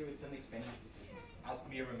agree with you, it's an expensive decision. Ask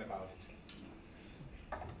Miriam about it.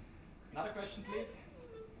 Another question, please?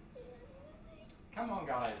 Come on,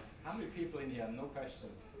 guys. How many people in here? No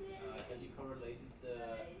questions. Can you correlate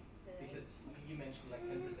because you mentioned like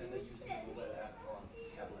 10% are using the mobile app on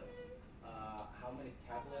tablets. How many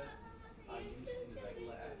tablets are used in the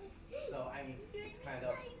regular app? So I mean, it's kind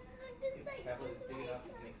of, if the tablet is big enough,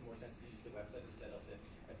 it makes more sense to use the website instead of the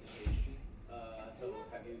application. So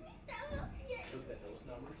have you looked at those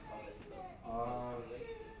numbers? How they correlate?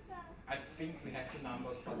 I think we have the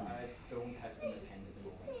numbers, but I don't have them at hand at the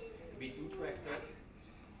moment. We do track that.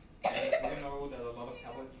 And we know that a lot of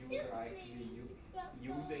tablet users are actually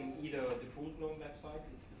using either the full-blown website,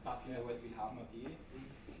 it's the stuff you know what we have not here.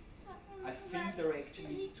 I think there are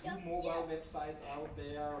actually 2 mobile websites out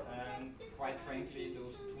there, and quite frankly,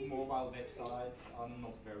 those 2 mobile websites are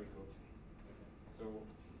not very good. So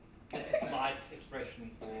that's a polite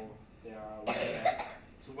expression for their web app.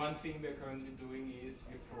 So one thing we're currently doing is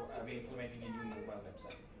we're implementing a new mobile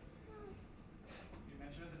website. You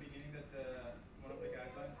mentioned at the beginning that one of the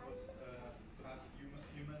guidelines was to have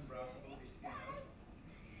human browsable HTML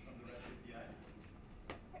from the REST API.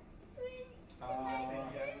 REST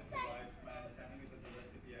API would provide, my understanding is that the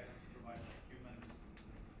REST API has to provide human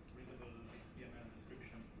readable HTML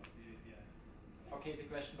description of the API. Okay, the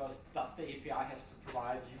question was, does the API have to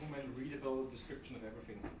provide human readable description of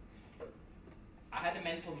everything? I had a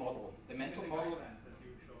mental model. The mental model, that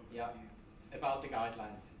you showed, yeah, about the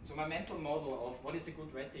guidelines. So my mental model of what is a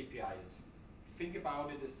good REST API is, think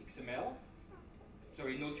about it as XML.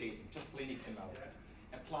 Sorry, no JSON, just plain XML.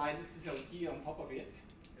 Yeah. Apply XSLT on top of it,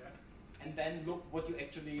 Yeah. and then look what you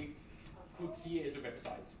actually could see as a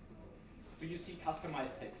website. Do you see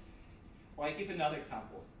customized text? Or I give another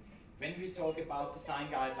example. When we talk about design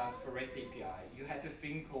guidelines for REST API, you have a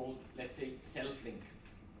thing called, let's say, self-link.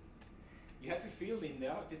 You have a field in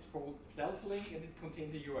there that's called self-link, and it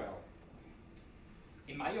contains a URL.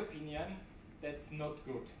 In my opinion, that's not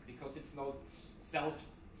good, because it's not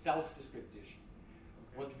self-descriptive.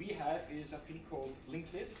 Okay. What we have is a thing called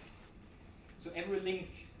linked list. So every link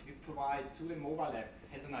you provide to the mobile app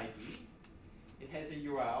has an ID, it has a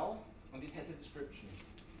URL, and it has a description.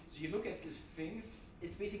 So you look at these things,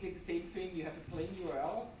 it's basically the same thing. You have a plain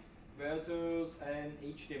URL versus an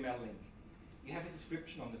HTML link. You have a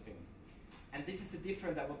description on the thing. And this is the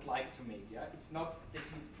difference I would like to make. Yeah? It's not that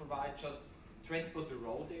you provide just transport the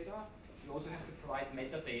raw data, you also have to provide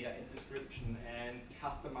metadata and description and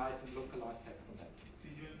customized and localized text on that.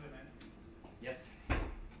 Did you implement this? Yes.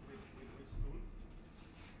 With which tools?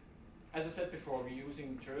 As I said before, we're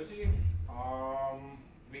using Jersey.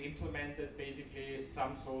 We implemented basically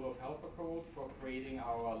some sort of helper code for creating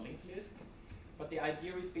our linked list. But the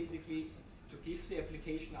idea is basically to give the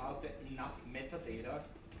application out there enough metadata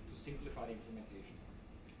to simplify the implementation.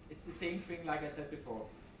 It's the same thing like I said before.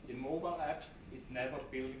 The mobile app is never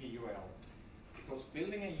building a URL. Because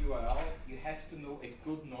building a URL, you have to know a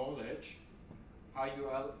good knowledge how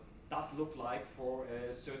URL does look like for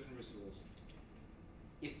a certain resource.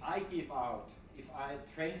 If I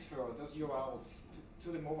transfer those URLs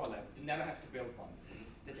to the mobile app, they never have to build one.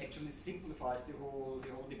 That actually simplifies the whole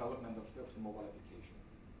development of the mobile application.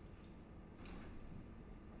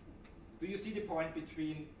 Do you see the point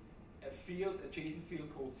between a JSON field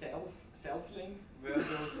called self-link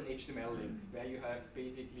versus an HTML link, where you have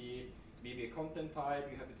basically maybe a content type,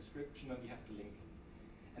 you have a description, and you have the link.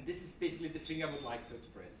 And this is basically the thing I would like to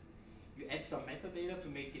express. You add some metadata to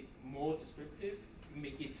make it more descriptive,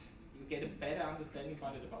 you get a better understanding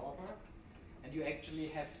by the developer, and you actually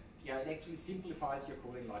have, it actually simplifies your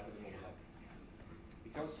coding life with the mobile app.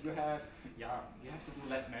 Because you have to do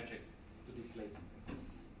less magic to display something.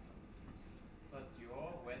 But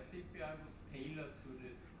your REST API was tailored to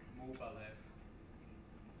this mobile app.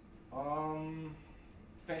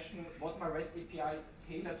 Was my REST API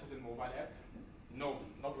tailored to the mobile app? No,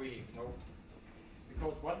 not really, no.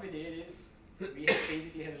 Because what we did is, we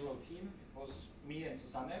basically had a little team. It was me and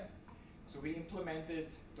Susanne. So we implemented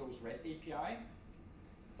those REST API.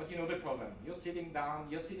 But you know the problem. You're sitting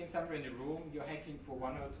somewhere in a room, you're hacking for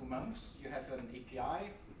 1 or 2 months, you have an API,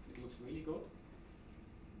 it looks really good.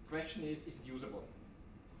 Question is it usable?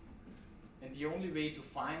 And the only way to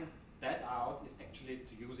find that out is actually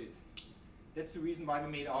to use it. That's the reason why we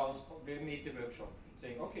made the workshop,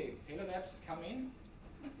 saying, okay, tailored apps come in,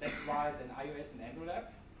 let's write an iOS and Android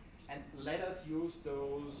app, and let us use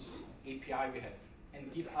those API we have.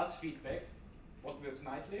 and give us feedback what works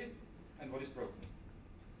nicely and what is broken.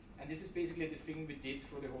 And this is basically the thing we did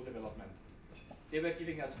for the whole development. They were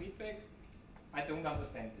giving us feedback. I don't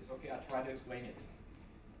understand this. Okay, I try to explain it.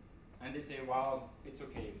 And they say, well, it's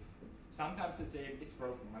okay. Sometimes they say, it's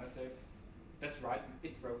broken. And I say, that's right,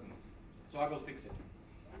 it's broken. So I will fix it.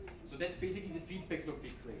 So that's basically the feedback loop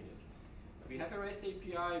we created. We have a REST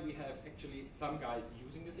API, we have actually some guys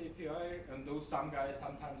using this API, and those some guys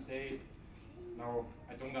sometimes say, no,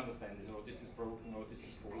 I don't understand this, or this is broken, or this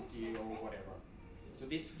is faulty, or whatever. So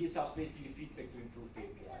this gives us basically feedback to improve the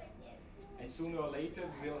API. And sooner or later,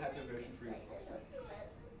 we will have a version 3 of course.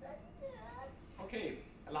 Okay,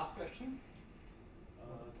 a last question.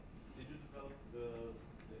 Did you develop the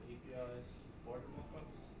APIs for the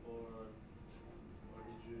mockups, or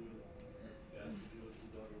did you do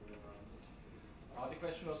the other way around? The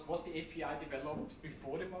question was the API developed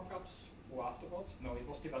before the mockups or afterwards? No, it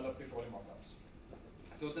was developed before the mockups.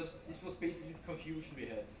 So this was basically the confusion we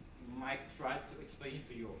had. Mike tried to explain it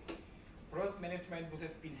to you. Product management would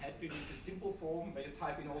have been happy with a simple form where you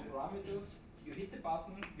type in all parameters, you hit the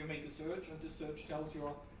button, you make a search, and the search tells you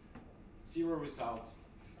 0 results.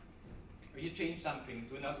 Or you change something,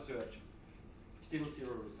 do another search, still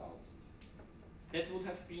 0 results. That would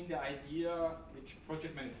have been the idea which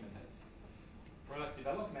project management had. Product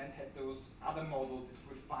development had those other models, this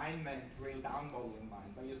refinement, drill down model in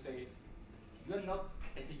mind, where you say, you're not,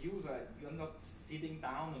 as a user, you're not sitting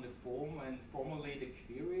down on the form and formulate a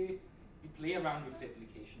query. You play around with the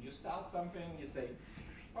application. You start something, you say,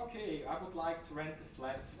 okay, I would like to rent a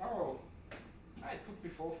flat. Oh, it could be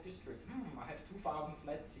 4th district. I have 2,000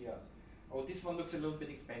 flats here. Oh, this one looks a little bit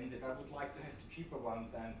expensive. I would like to have the cheaper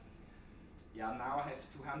ones, and yeah, now I have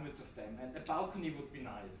 200 of them. And a balcony would be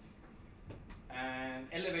nice. And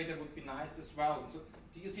elevator would be nice as well. So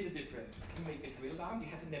do you see the difference? You make a drill down, you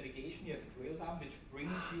have a navigation, you have a drill down, which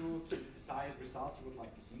brings you to the desired results you would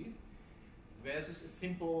like to see, versus a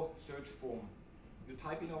simple search form. You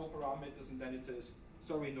type in all parameters and then it says,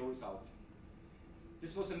 sorry, no results.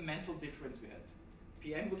 This was a mental difference we had.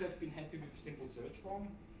 PM would have been happy with a simple search form.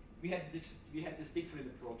 We had this different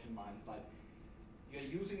approach in mind. Like, you're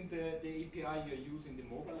using the API, you're using the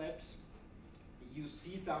mobile apps, you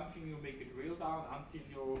see something, you make a drill down until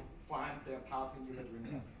you find the apartment you had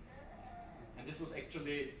dreamed of. And this was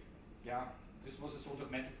actually, this was a sort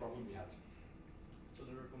of mental problem we had. So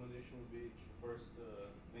the recommendation would be to first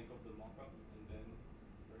think of the mockup and then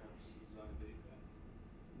perhaps design the API.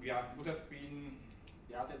 Yeah, it would have been,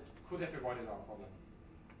 that could have avoided our problem.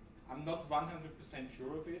 I'm not 100%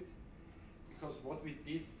 sure of it, because what we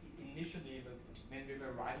did initially, when we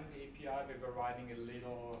were writing the API, we were writing a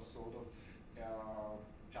little sort of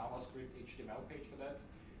JavaScript HTML page for that,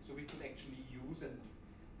 so we could actually use and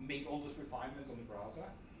make all those refinements on the browser.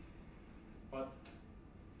 But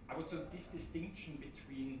I would say this distinction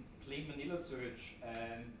between plain vanilla search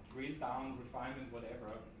and drill down, refinement,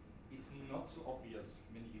 whatever, is not so obvious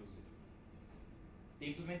when you use it. The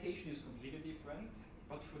implementation is completely different,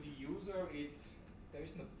 but for the user, there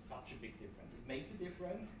is not such a big difference. It makes a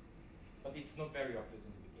difference, but it's not very obvious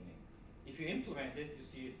in the beginning. If you implement it, you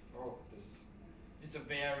see, oh, this is a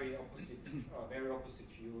very opposite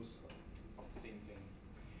views of the same thing.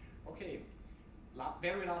 Okay,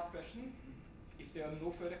 very last question. If there are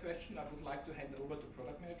no further questions, I would like to hand over to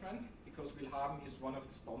product management, because Wilhelm is one of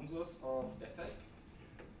the sponsors of DevFest.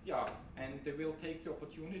 Yeah, and they will take the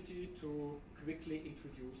opportunity to quickly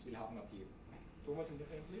introduce Wilhelm Mathieu. Thomas, in the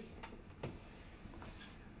frame, please.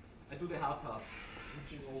 I do the hard task,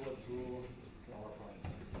 switching over to PowerPoint.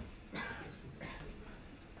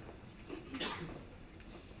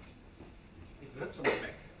 It works on the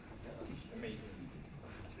Mac. Yeah, amazing.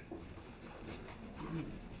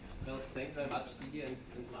 Well, thanks very much, Sigi and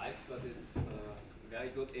Mike, for this very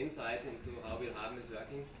good insight into how Wilhelm is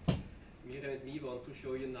working. Miriam and me want to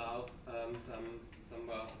show you now some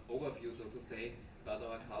overview, so to say, about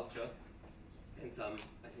our culture and some,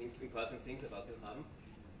 I think, important things about Wilhelm.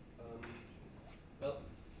 Well,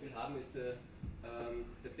 Wilhelm is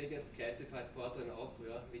the biggest classified portal in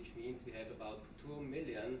Austria, which means we have about 2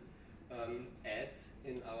 million ads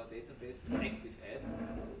in our database, active ads,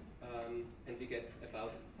 and we get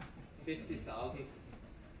about 50,000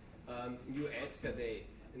 new ads per day.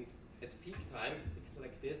 And at peak time, it's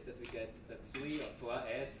like this, that we get 3 or 4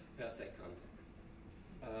 ads per second.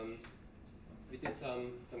 We did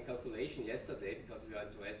some calculation yesterday because we are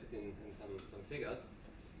interested in some figures,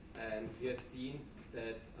 and we have seen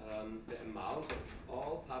that the amount of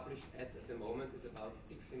all published ads at the moment is about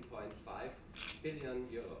 16.5 billion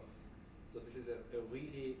euro. So this is a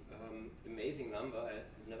really amazing number. I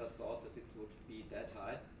never thought that it would be that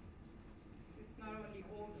high. not only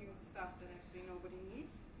old used stuff that actually nobody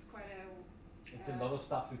needs. It's quite a it's a lot of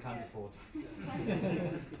stuff we can't afford.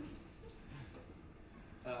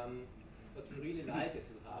 What we really like at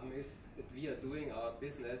Wilhelm is that we are doing our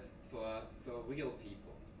business for real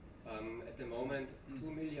people. At the moment, 2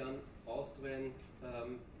 million Austrian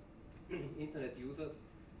internet users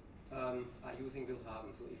are using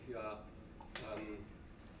Wilhelm. So if you are,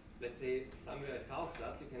 let's say, somewhere at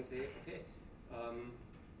Karlsplatz, you can say, okay,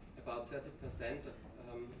 about 30%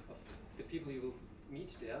 of the people you will meet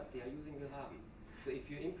there, they are using Wilhelm. So if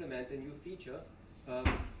you implement a new feature,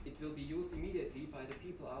 it will be used immediately by the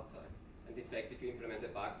people outside. And in fact, if you implement a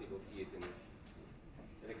bug, they will see it in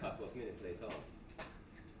a couple of minutes later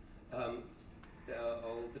on.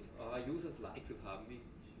 Our users like Wilhelm.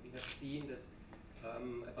 We have seen that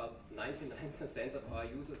about 99% of our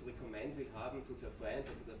users recommend Wilhelm to their friends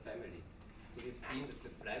or to their family. So we've seen that it's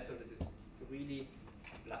a platform that is really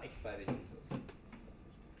liked by the users.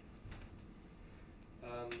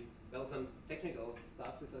 Well, some technical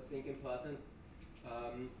stuff is, I think, important.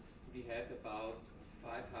 We have about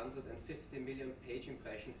 550 million page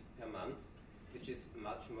impressions per month, which is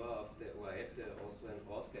much more of the ORF, the Austrian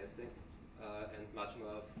Broadcasting, and much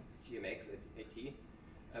more of GMX AT.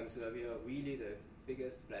 So we are really the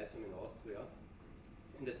biggest platform in Austria.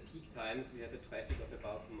 And at peak times, we have a traffic of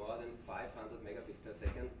about more than 500 megabits per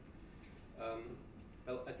second.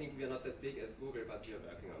 Well, I think we are not as big as Google, but we are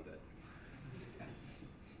working on that.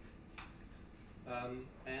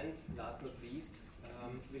 And last not least,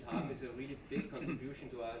 Wilhelm is a really big contribution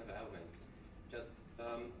to our environment. Just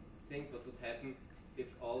think what would happen if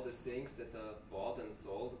all the things that are bought and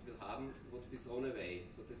sold at Wilhelm would be thrown away.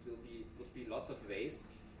 So this would be lots of waste,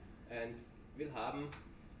 and Wilhelm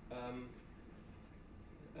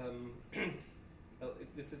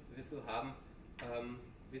with Wilhelm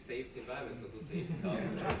we save the environment, so to say,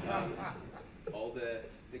 because all the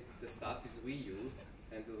stuff is reused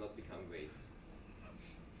and will not become waste.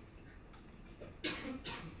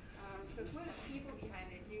 So who are the people behind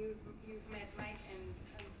it? You've met Mike and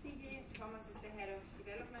Sigi. Thomas is the head of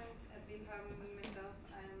development at Wilhelm. Me, myself,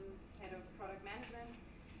 I'm head of product management.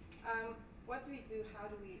 What do we do? How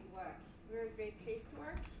do we work? We're a great place to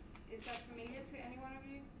work. Is that familiar to any one of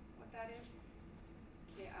you? What that is?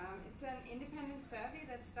 Okay, it's an independent survey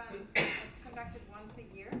that's done. It's conducted once a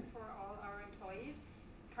year for all our employees.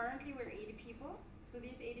 Currently, we're 80 people. So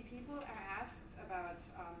these 80 people are asked about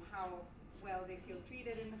how well they feel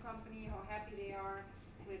treated in the company, how happy they are,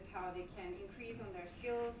 with how they can increase on their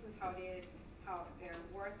skills, with how their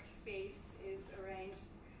workspace is arranged,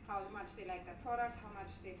 how much they like their product, how much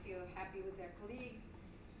they feel happy with their colleagues.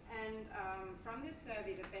 And from this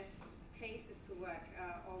survey, the best places to work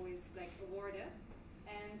are always awarded.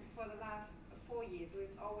 And for the last 4 years,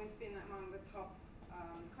 we've always been among the top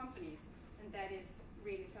companies, and that is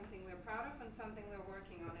really something we're proud of and something we're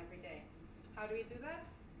working on every day. How do we do that?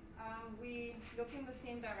 We look in the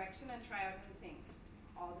same direction and try out new things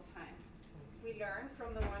all the time. We learn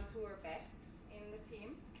from the ones who are best in the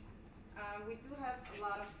team. We do have a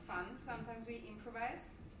lot of fun. Sometimes we improvise.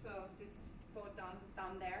 So this boat down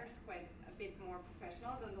there is quite a bit more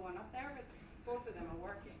professional than the one up there, but both of them are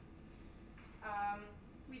working.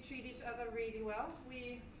 We treat each other really well.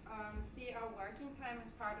 We see our working time as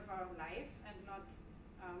part of our life and not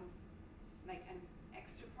like an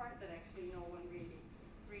extra part that actually no one really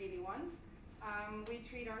wants. We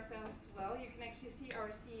treat ourselves well. You can actually see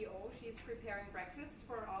our CEO. She's preparing breakfast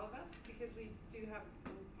for all of us because we do have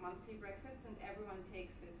monthly breakfasts and everyone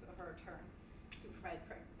takes his or her turn to provide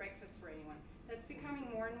breakfast for anyone. That's becoming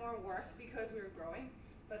more and more work because we're growing,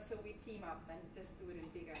 but so we team up and just do it in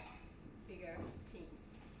bigger teams.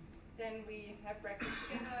 Then we have breakfast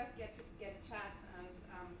together, get a chat and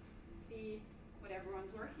see what everyone's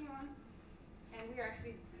working on. And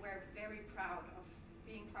we're very proud of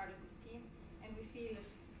being part of this team, and we feel as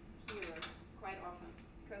heroes quite often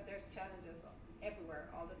because there's challenges everywhere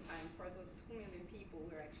all the time for those 2 million people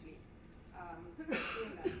we're actually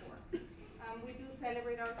doing that for. We do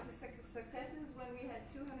celebrate our successes. When we had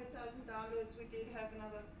 200,000 downloads, we did have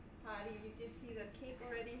another party. You did see that cake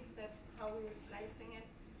already. That's how we were slicing it.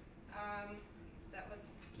 That was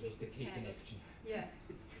cake with candy. Yeah,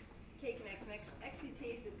 cake connection. Actually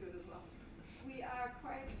tasted good as well. We are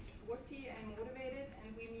quite sporty and motivated,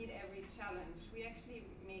 and we meet every challenge. We actually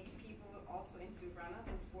make people also into runners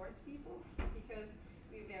and sports people because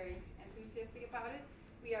we're very enthusiastic about it.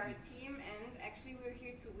 We are a team, and actually we're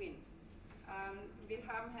here to win.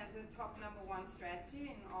 Wilhelm has a top #1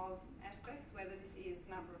 strategy in all aspects, whether this is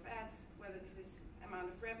number of ads, whether this is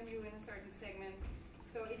amount of revenue in a certain segment.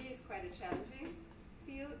 So it is quite a challenging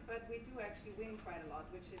field, but we do actually win quite a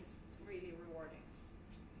lot, which is really rewarding.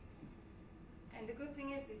 And the good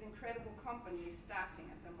thing is this incredible company is staffing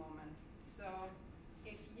at the moment. So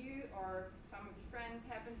if you or some of your friends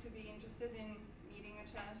happen to be interested in meeting a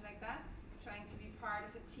challenge like that, trying to be part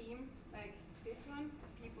of a team like this one,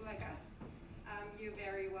 people like us, you're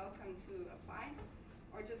very welcome to apply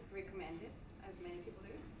or just recommend it, as many people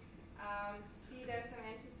do. See there's some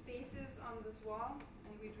empty spaces on this wall,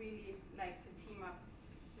 and we'd really like to team up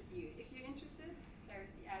with you. If you're interested, there's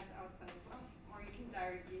the ads outside as well, or you can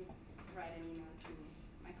directly write an email to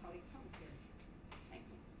my colleague Thomas.